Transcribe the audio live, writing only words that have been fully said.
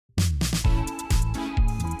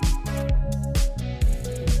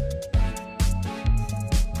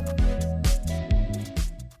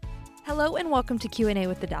Hello and welcome to Q&A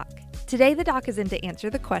with the Doc. Today the Doc is in to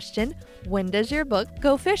answer the question, when does your book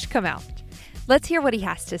Go Fish come out? Let's hear what he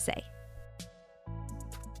has to say.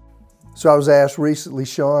 So I was asked recently,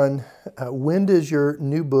 Sean, when does your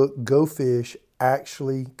new book Go Fish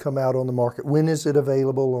actually come out on the market? When is it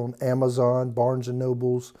available on Amazon, Barnes &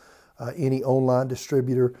 Nobles, any online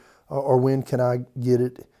distributor, or when can I get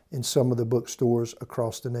it in some of the bookstores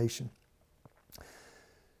across the nation?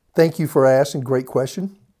 Thank you for asking. Great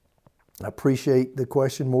question. I appreciate the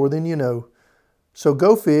question more than you know. So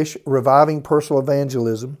Go Fish, Reviving Personal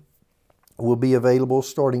Evangelism, will be available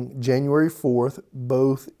starting January 4th,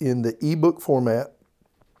 both in the ebook format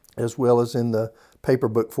as well as in the paper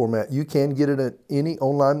book format. You can get it at any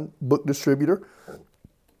online book distributor,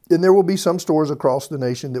 and there will be some stores across the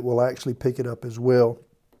nation that will actually pick it up as well.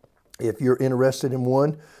 If you're interested in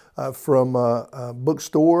one from a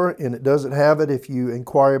bookstore and it doesn't have it, if you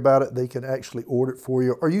inquire about it, they can actually order it for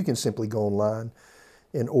you, or you can simply go online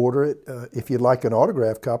and order it. If you'd like an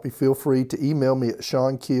autographed copy, feel free to email me at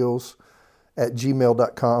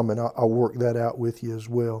seankills@gmail.com, and I'll work that out with you as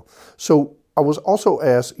well. So I was also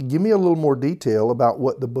asked, give me a little more detail about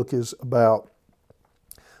what the book is about.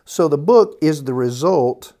 So the book is the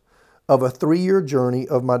result of a 3-year journey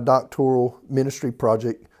of my doctoral ministry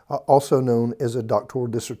project, also known as a doctoral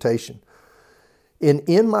dissertation.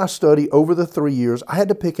 In my study over the 3 years, I had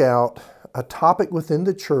to pick out a topic within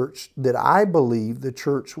the church that I believe the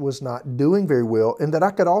church was not doing very well and that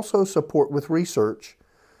I could also support with research,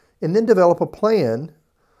 and then develop a plan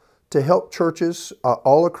to help churches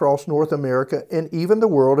all across North America and even the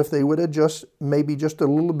world, if they would adjust maybe just a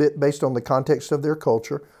little bit based on the context of their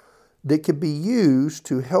culture, that could be used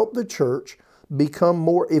to help the church become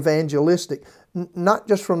more evangelistic, not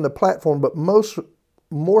just from the platform, but more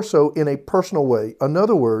so in a personal way. In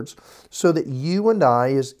other words, so that you and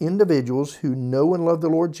I as individuals who know and love the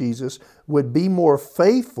Lord Jesus would be more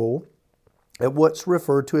faithful at what's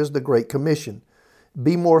referred to as the Great Commission.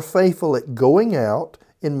 Be more faithful at going out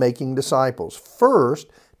and making disciples. First,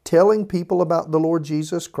 telling people about the Lord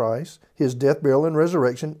Jesus Christ, His death, burial, and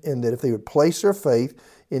resurrection, and that if they would place their faith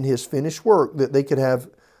in His finished work, that they could have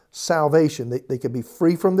salvation, they could be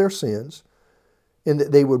free from their sins, and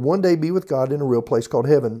that they would one day be with God in a real place called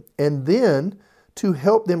heaven. And then to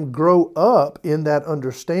help them grow up in that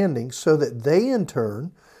understanding so that they in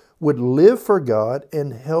turn would live for God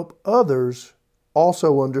and help others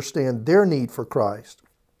also understand their need for Christ.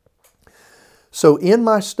 So in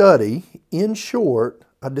my study, in short,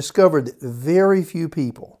 I discovered that very few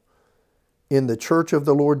people in the Church of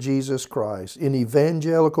the Lord Jesus Christ, in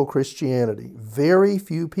evangelical Christianity, very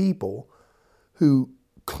few people who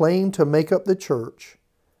claim to make up the church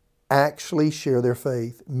actually share their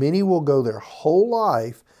faith. Many will go their whole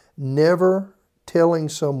life never telling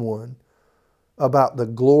someone about the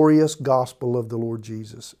glorious gospel of the Lord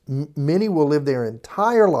Jesus. Many will live their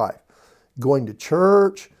entire life going to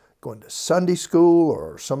church, going to Sunday school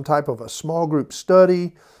or some type of a small group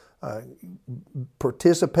study,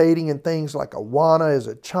 participating in things like Awana as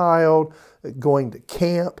a child, going to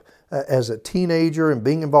camp as a teenager and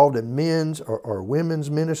being involved in men's or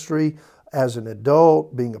women's ministry as an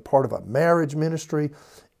adult, being a part of a marriage ministry,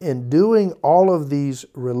 and doing all of these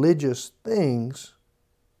religious things,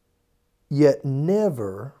 yet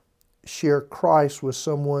never share Christ with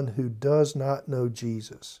someone who does not know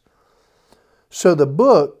Jesus. So the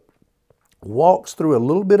book walks through a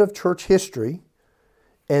little bit of church history,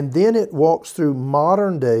 and then it walks through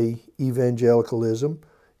modern day evangelicalism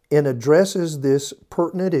and addresses this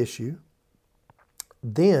pertinent issue.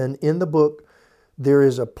 Then in the book, there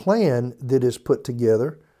is a plan that is put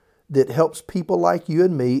together that helps people like you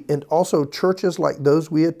and me, and also churches like those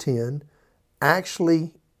we attend,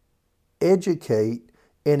 actually educate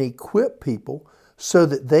and equip people so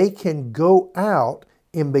that they can go out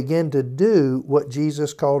and begin to do what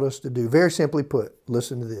Jesus called us to do. Very simply put,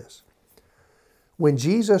 listen to this. When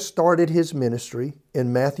Jesus started His ministry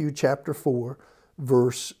in Matthew chapter 4,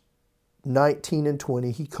 verse 19 and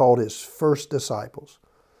 20, He called His first disciples.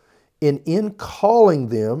 And in calling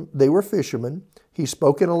them, they were fishermen. He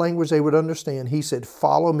spoke in a language they would understand. He said,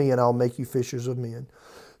 "Follow me and I'll make you fishers of men."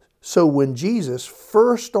 So when Jesus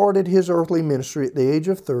first started His earthly ministry at the age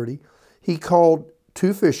of 30, He called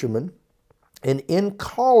 2 fishermen. And in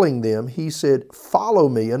calling them, He said, "Follow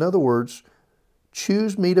me." In other words,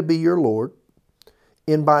 choose me to be your Lord.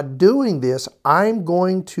 And by doing this, I'm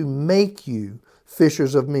going to make you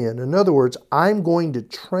fishers of men. In other words, I'm going to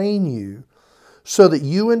train you so that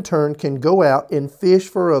you in turn can go out and fish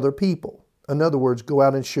for other people. In other words, go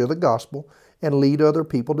out and share the gospel and lead other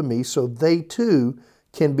people to me so they too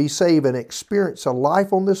can be saved and experience a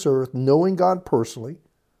life on this earth knowing God personally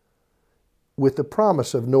with the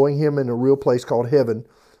promise of knowing Him in a real place called heaven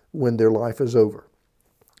when their life is over.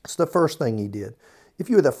 It's the first thing he did. If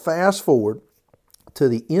you were to fast forward to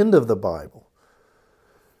the end of the Bible,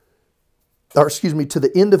 to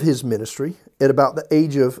the end of his ministry, at about the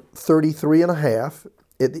age of 33 and a half,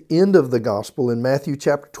 at the end of the gospel in Matthew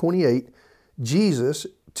chapter 28, Jesus,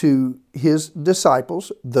 to his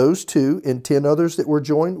disciples, those 2 and 10 others that were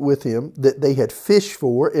joined with him, that they had fished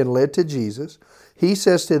for and led to Jesus, he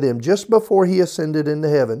says to them, just before he ascended into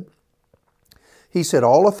heaven, he said,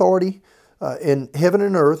 all authority in heaven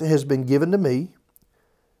and earth has been given to me.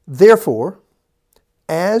 Therefore,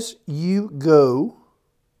 as you go,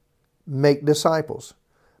 make disciples.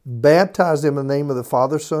 Baptize them in the name of the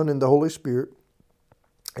Father, Son, and the Holy Spirit,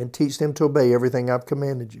 and teach them to obey everything I've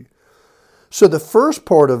commanded you. So the first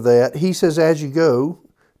part of that, he says, as you go.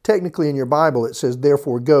 Technically in your Bible it says,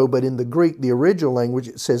 therefore go, but in the Greek, the original language,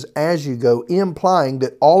 it says, as you go, implying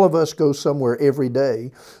that all of us go somewhere every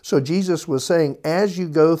day. So Jesus was saying, as you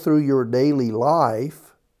go through your daily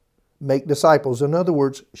life, make disciples. In other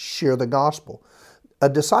words, share the gospel. A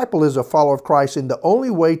disciple is a follower of Christ, and the only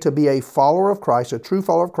way to be a follower of Christ, a true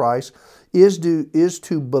follower of Christ, is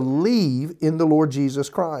to believe in the Lord Jesus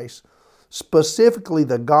Christ. Specifically,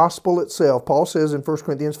 the gospel itself. Paul says in 1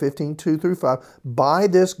 Corinthians 15, 2-5, by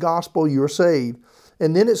this gospel you're saved.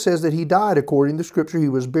 And then it says that he died according to Scripture. He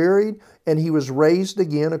was buried and he was raised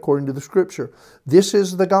again according to the Scripture. This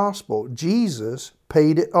is the gospel. Jesus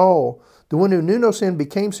paid it all. The one who knew no sin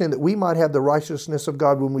became sin that we might have the righteousness of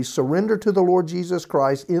God when we surrender to the Lord Jesus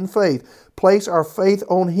Christ in faith, place our faith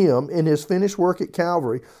on Him in His finished work at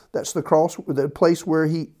Calvary. That's the cross, the place where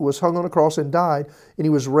He was hung on a cross and died, and He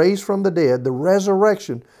was raised from the dead, the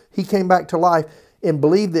resurrection. He came back to life, and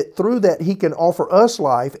believe that through that He can offer us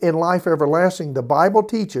life and life everlasting. The Bible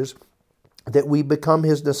teaches that we become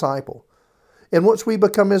His disciple. And once we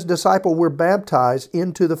become His disciple, we're baptized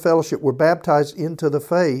into the fellowship. We're baptized into the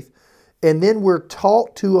faith. And then we're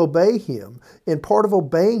taught to obey Him. And part of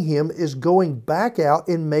obeying Him is going back out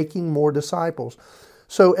and making more disciples.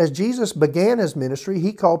 So as Jesus began His ministry,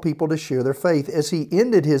 He called people to share their faith. As He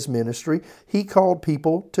ended His ministry, He called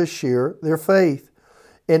people to share their faith.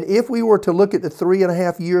 And if we were to look at the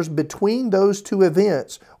 3.5 years between those two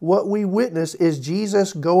events, what we witness is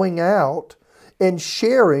Jesus going out and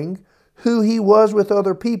sharing who He was with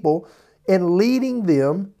other people and leading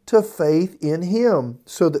them to faith in Him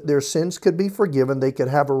so that their sins could be forgiven. They could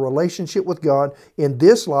have a relationship with God in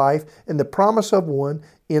this life and the promise of one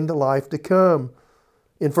in the life to come.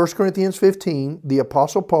 In 1 Corinthians 15, the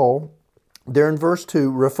Apostle Paul, there in verse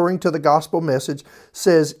 2, referring to the gospel message,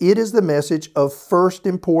 says, it is the message of first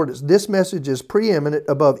importance. This message is preeminent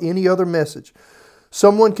above any other message.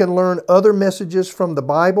 Someone can learn other messages from the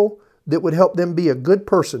Bible that would help them be a good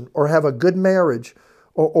person or have a good marriage,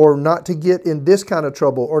 or not to get in this kind of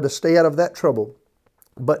trouble, or to stay out of that trouble.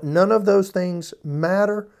 But none of those things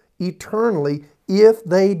matter eternally if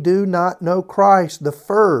they do not know Christ.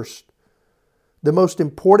 The most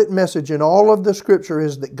important message in all of the Scripture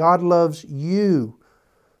is that God loves you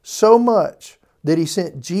so much that He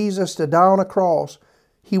sent Jesus to die on a cross.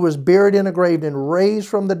 He was buried in a grave and raised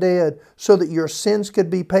from the dead so that your sins could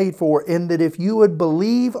be paid for, and that if you would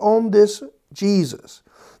believe on this Jesus,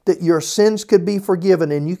 that your sins could be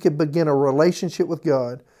forgiven and you could begin a relationship with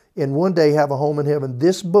God and one day have a home in heaven.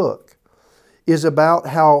 This book is about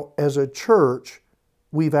how, as a church,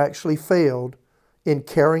 we've actually failed in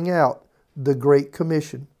carrying out the Great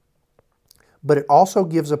Commission. But it also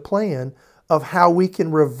gives a plan of how we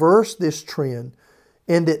can reverse this trend,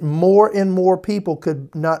 and that more and more people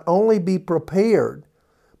could not only be prepared,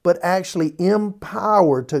 but actually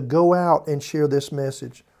empowered to go out and share this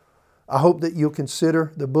message. I hope that you'll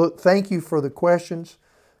consider the book. Thank you for the questions.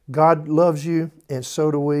 God loves you, and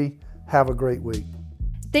so do we. Have a great week.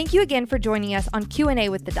 Thank you again for joining us on Q&A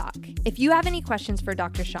with the Doc. If you have any questions for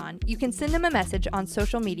Dr. Sean, you can send him a message on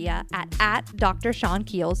social media at Dr. Sean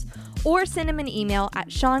Keels, or send him an email at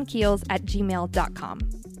seankeels@gmail.com.